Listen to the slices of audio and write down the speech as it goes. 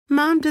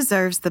Mom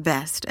deserves the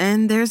best,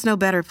 and there's no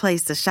better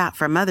place to shop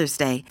for Mother's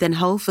Day than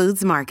Whole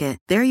Foods Market.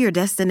 They're your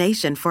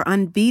destination for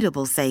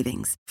unbeatable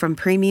savings, from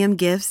premium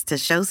gifts to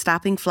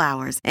show-stopping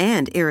flowers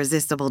and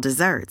irresistible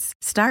desserts.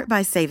 Start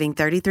by saving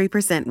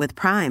 33% with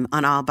Prime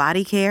on all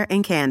body care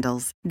and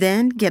candles.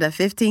 Then get a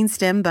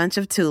 15-stem bunch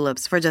of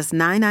tulips for just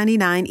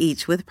 $9.99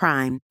 each with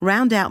Prime.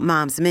 Round out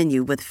Mom's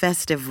menu with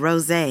festive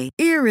rosé,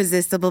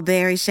 irresistible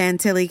berry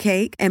chantilly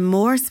cake, and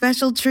more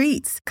special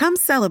treats. Come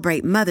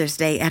celebrate Mother's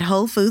Day at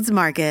Whole Foods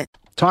Market.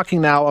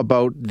 Talking now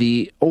about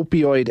the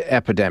opioid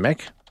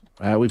epidemic.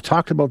 We've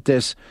talked about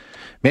this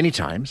many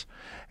times,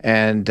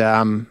 and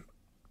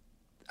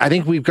I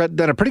think we've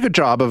done a pretty good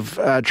job of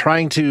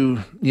trying to,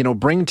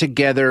 bring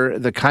together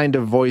the kind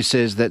of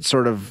voices that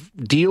sort of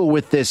deal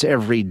with this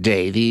every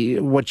day,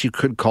 what you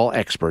could call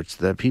experts,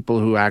 the people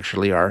who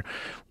actually are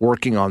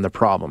working on the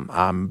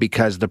problem,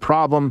 because the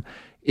problem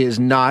is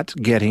not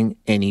getting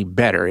any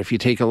better. If you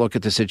take a look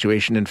at the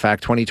situation, in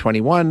fact,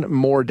 2021,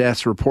 more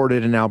deaths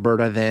reported in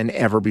Alberta than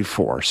ever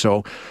before.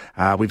 So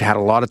we've had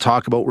a lot of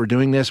talk about we're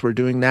doing this, we're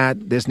doing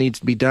that, this needs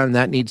to be done,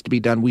 that needs to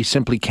be done. We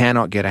simply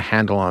cannot get a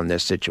handle on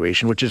this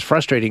situation, which is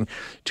frustrating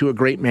to a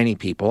great many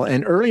people.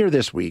 And earlier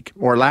this week,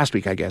 or last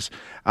week, I guess,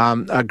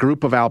 a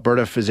group of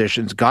Alberta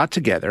physicians got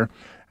together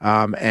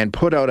and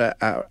put out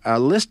a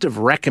list of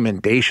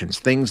recommendations,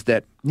 things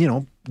that,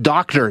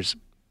 doctors,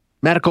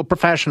 medical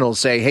professionals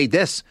say, hey,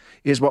 this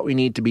is what we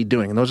need to be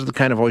doing. And those are the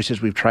kind of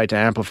voices we've tried to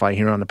amplify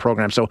here on the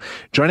program. So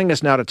joining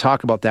us now to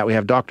talk about that, we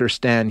have Dr.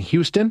 Stan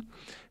Houston,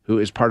 who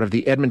is part of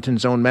the Edmonton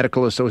Zone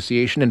Medical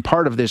Association and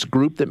part of this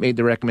group that made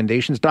the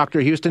recommendations. Dr.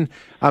 Houston,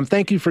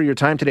 thank you for your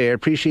time today. I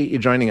appreciate you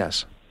joining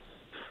us.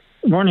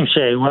 Good morning,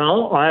 Shay.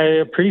 Well, I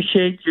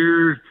appreciate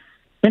your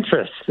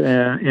interest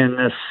in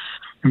this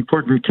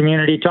important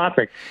community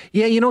topic.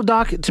 Yeah,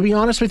 Doc, to be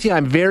honest with you,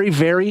 I'm very,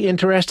 very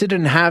interested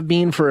and have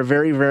been for a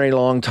very, very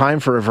long time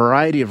for a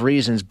variety of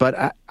reasons.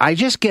 But I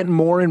just get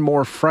more and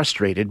more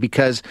frustrated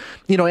because,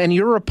 and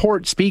your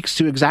report speaks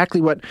to exactly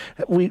what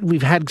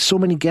we've had so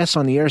many guests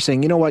on the air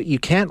saying, you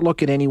can't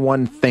look at any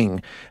one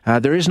thing.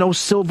 There is no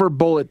silver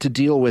bullet to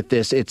deal with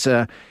this. It's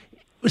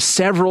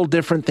several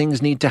different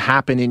things need to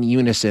happen in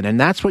unison. And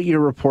that's what your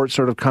report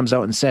sort of comes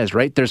out and says,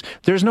 right?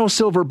 There's no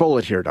silver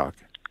bullet here, Doc.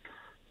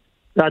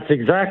 That's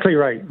exactly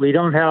right. We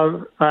don't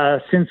have,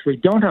 since we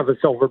don't have a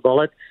silver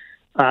bullet,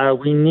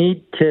 we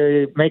need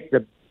to make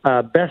the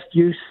best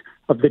use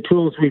of the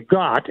tools we've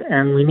got,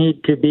 and we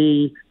need to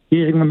be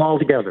using them all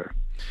together.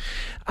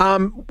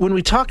 When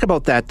we talk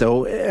about that,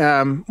 though,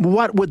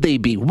 what would they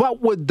be?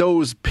 What would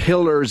those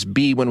pillars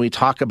be when we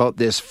talk about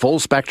this full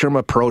spectrum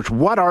approach?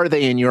 What are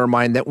they in your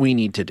mind that we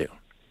need to do?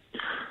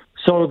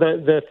 So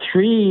the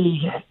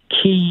three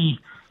key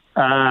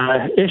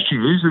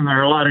issues, and there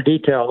are a lot of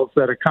details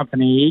that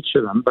accompany each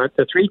of them, but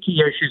the three key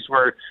issues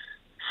were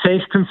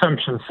safe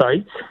consumption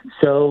sites,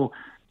 so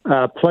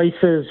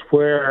places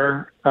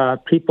where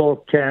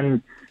people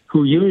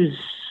who use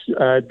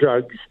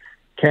drugs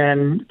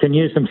can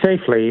use them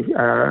safely,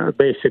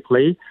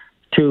 basically,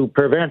 to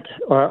prevent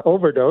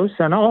overdose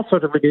and also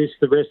to reduce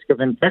the risk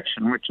of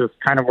infection, which is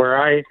kind of where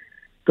I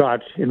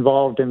got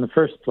involved in the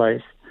first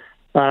place.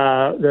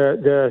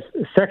 The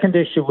second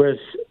issue was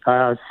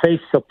safe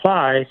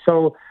supply.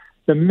 So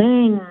the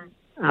main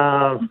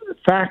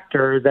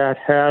factor that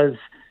has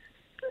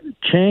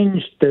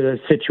changed the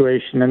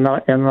situation in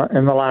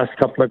the last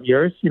couple of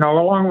years,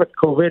 along with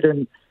COVID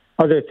and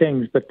other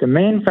things, but the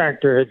main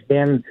factor has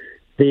been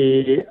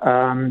the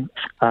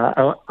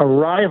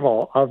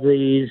arrival of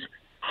these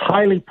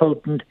highly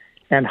potent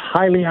and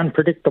highly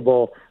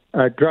unpredictable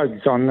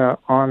drugs on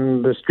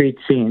the street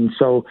scene.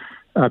 So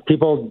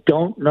people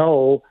don't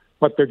know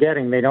what they're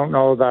getting. They don't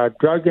know the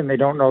drug and they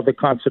don't know the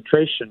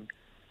concentration.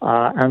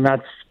 And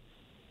that's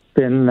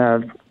been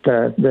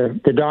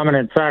the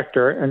dominant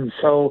factor. And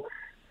so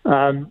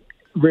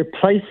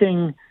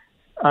replacing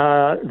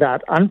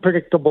that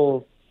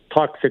unpredictable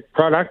toxic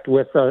product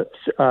with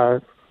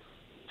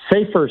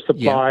safer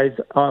supplies,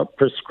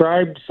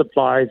 prescribed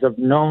supplies of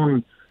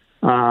known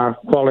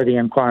quality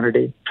and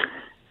quantity.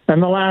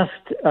 And the last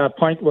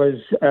point was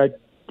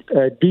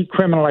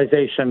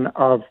decriminalization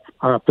of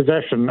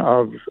possession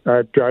of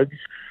drugs,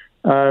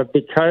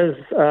 because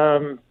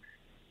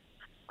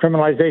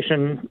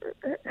criminalization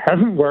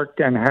hasn't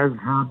worked and has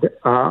had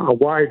a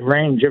wide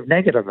range of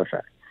negative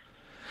effects.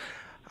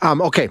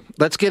 Okay,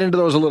 let's get into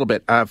those a little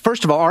bit.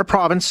 First of all, our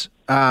province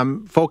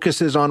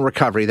focuses on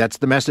recovery. That's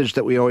the message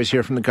that we always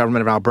hear from the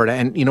government of Alberta.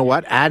 And you know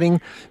what?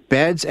 Adding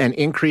beds and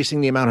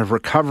increasing the amount of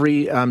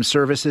recovery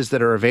services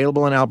that are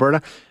available in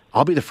Alberta,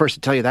 I'll be the first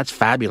to tell you that's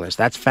fabulous.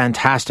 That's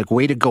fantastic.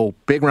 Way to go.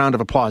 Big round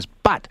of applause.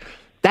 But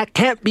that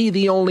can't be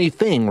the only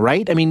thing,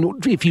 right? I mean,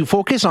 if you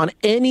focus on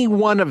any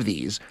one of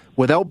these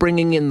without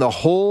bringing in the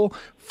whole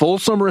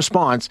fulsome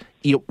response,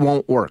 it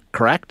won't work,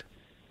 correct?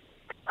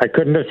 I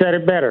couldn't have said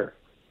it better.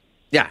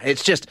 Yeah,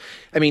 it's just,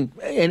 I mean,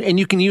 and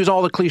you can use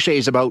all the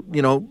cliches about,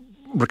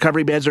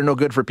 recovery beds are no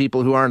good for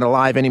people who aren't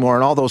alive anymore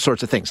and all those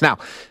sorts of things. Now,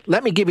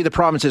 let me give you the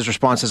province's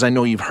responses. I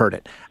know you've heard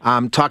it.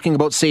 Talking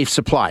about safe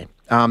supply.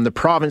 The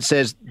province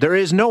says there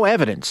is no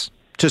evidence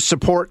to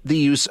support the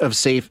use of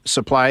safe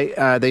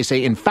supply. They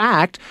say, in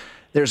fact,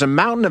 there's a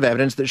mountain of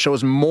evidence that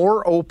shows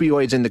more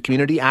opioids in the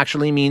community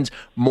actually means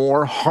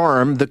more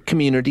harm the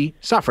community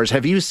suffers.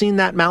 Have you seen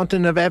that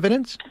mountain of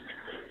evidence?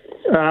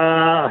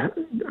 Well,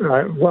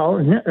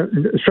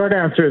 the short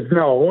answer is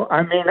no.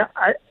 I mean,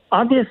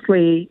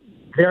 obviously,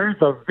 there's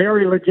a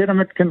very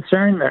legitimate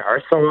concern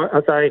there. So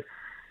as I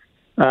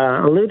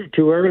alluded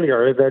to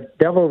earlier, the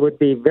devil would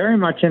be very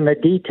much in the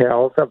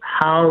details of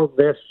how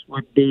this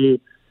would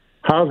be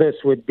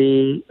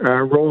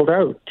rolled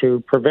out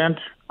to prevent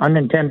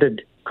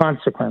unintended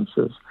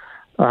consequences.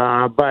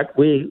 But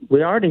we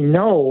already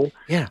know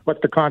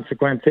what the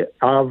consequence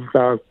of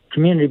the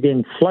community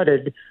being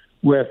flooded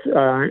with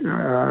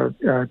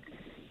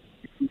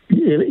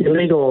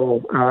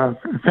illegal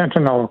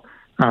fentanyl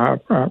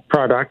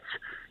products.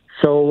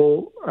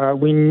 So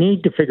we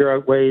need to figure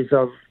out ways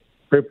of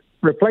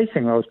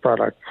replacing those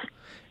products.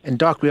 And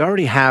Doc, we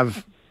already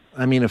have,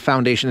 a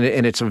foundation,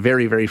 and it's a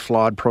very, very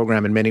flawed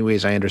program in many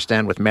ways, I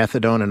understand, with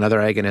methadone and other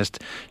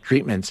agonist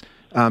treatments.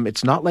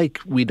 It's not like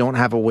we don't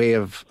have a way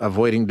of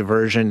avoiding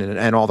diversion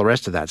and all the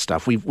rest of that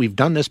stuff. We've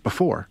done this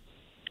before.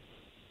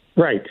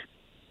 Right.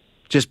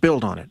 Just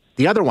build on it.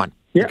 The other one.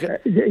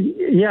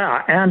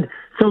 Yeah. And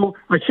so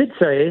I should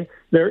say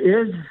there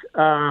is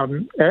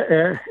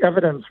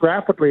evidence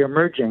rapidly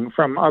emerging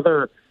from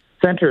other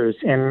centers,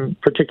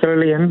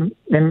 particularly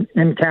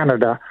in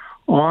Canada,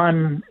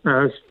 on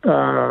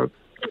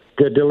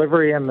the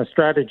delivery and the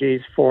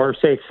strategies for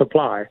safe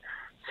supply.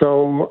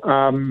 So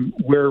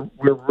we're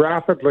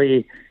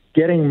rapidly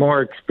getting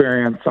more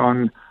experience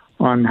on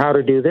how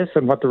to do this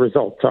and what the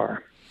results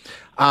are.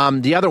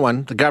 The other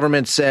one, the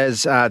government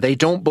says they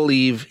don't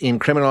believe in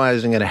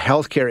criminalizing a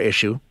healthcare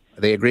issue.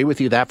 They agree with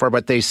you that far,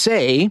 but they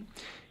say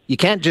you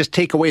can't just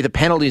take away the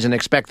penalties and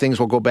expect things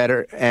will go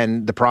better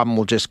and the problem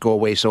will just go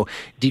away. So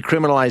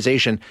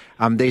decriminalization,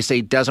 they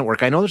say, doesn't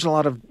work. I know there's a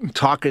lot of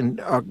talk in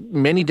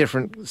many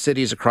different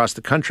cities across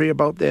the country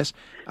about this.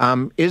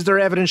 Is there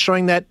evidence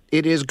showing that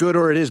it is good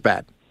or it is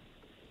bad?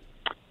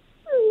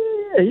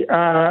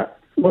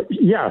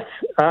 Yes,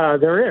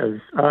 there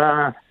is.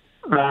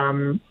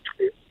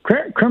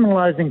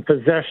 Criminalizing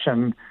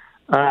possession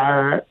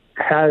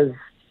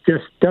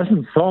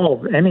doesn't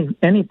solve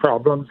any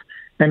problems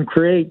and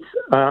creates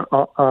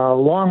a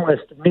long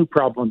list of new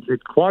problems.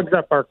 It clogs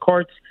up our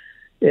courts.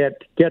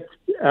 It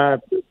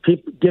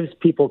gives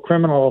people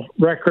criminal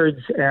records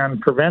and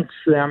prevents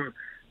them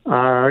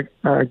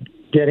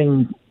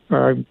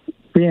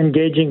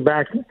re-engaging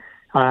back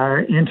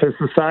into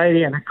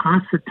society, and it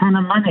costs a ton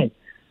of money.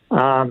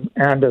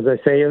 And as I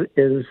say,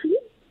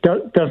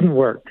 doesn't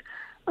work.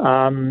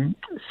 And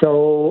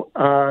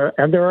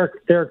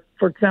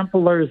for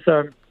example, there's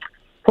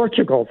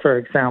Portugal, for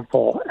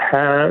example,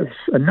 has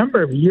a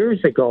number of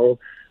years ago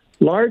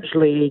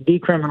largely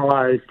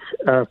decriminalized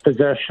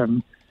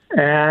possession,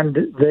 and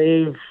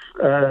they've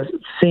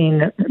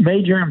seen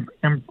major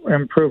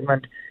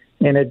improvement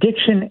in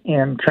addiction,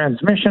 in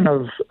transmission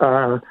of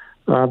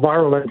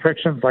viral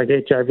infections like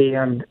HIV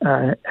and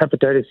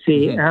hepatitis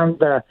C, and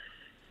the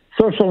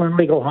social and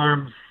legal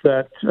harms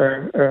that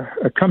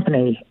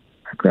accompany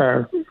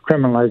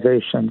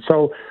criminalization.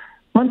 So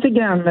once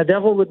again, the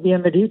devil would be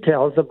in the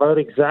details about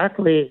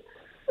exactly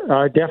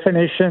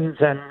definitions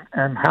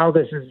and how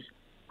this is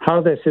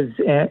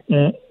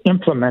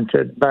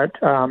implemented. But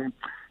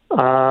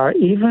I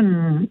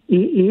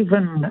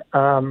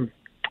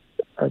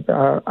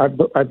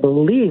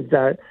believe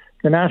that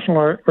the National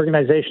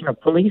Organization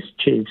of Police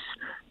Chiefs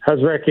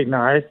has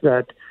recognized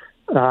that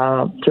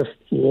just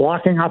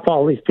locking up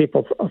all these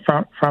people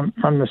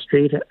from the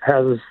street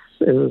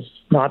is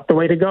not the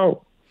way to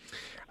go.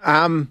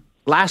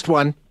 Last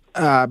one,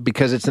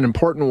 because it's an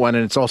important one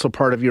and it's also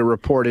part of your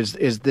report,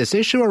 is this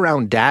issue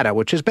around data,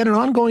 which has been an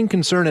ongoing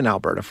concern in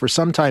Alberta for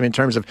some time in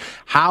terms of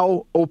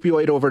how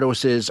opioid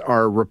overdoses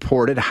are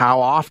reported, how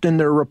often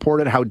they're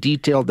reported, how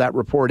detailed that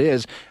report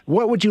is.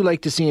 What would you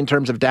like to see in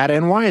terms of data,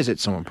 and why is it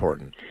so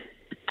important?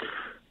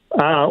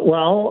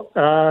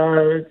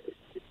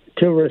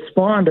 To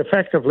respond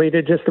effectively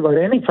to just about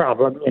any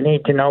problem, you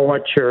need to know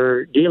what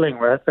you're dealing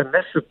with. And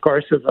this, of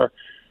course, is a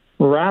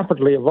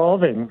rapidly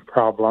evolving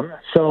problem.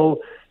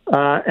 So,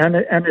 and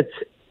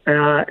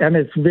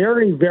it's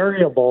very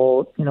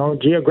variable,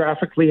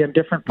 geographically in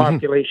different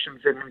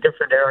populations and in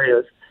different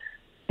areas,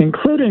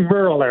 including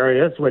rural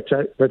areas, which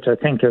I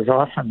think is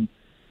often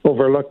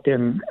overlooked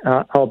in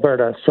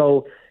Alberta.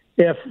 So,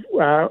 if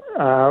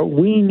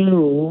we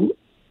knew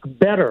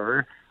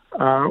better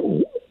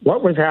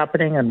what was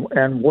happening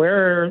and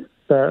where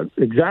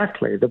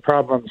exactly the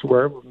problems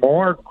were,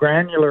 more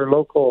granular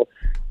local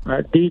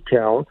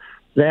detail,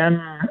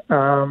 then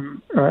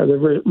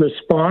the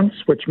response,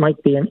 which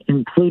might be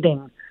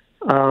including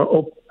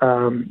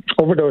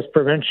overdose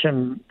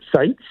prevention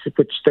sites,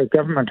 which the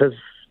government has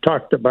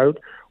talked about,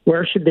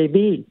 where should they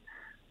be?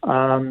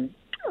 Could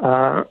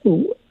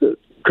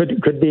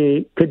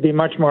be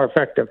much more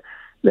effective.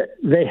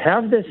 They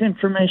have this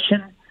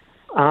information.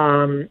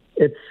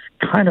 It's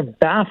kind of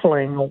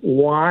baffling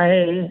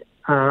why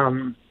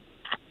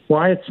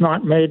why it's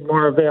not made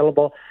more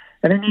available,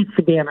 and it needs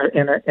to be in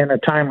a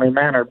timely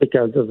manner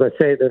because, as I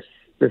say,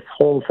 this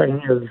whole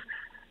thing is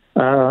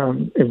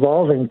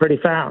evolving pretty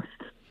fast.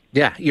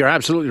 Yeah, you're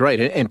absolutely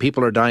right, and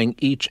people are dying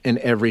each and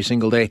every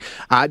single day.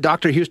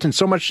 Dr. Houston,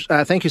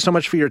 thank you so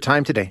much for your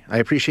time today. I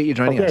appreciate you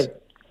joining us.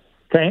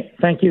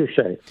 Thank you,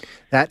 Shay.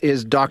 That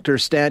is Dr.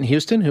 Stan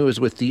Houston, who is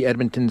with the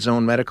Edmonton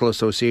Zone Medical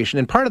Association,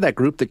 and part of that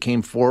group that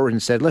came forward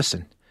and said,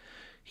 listen,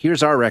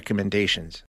 here's our recommendations.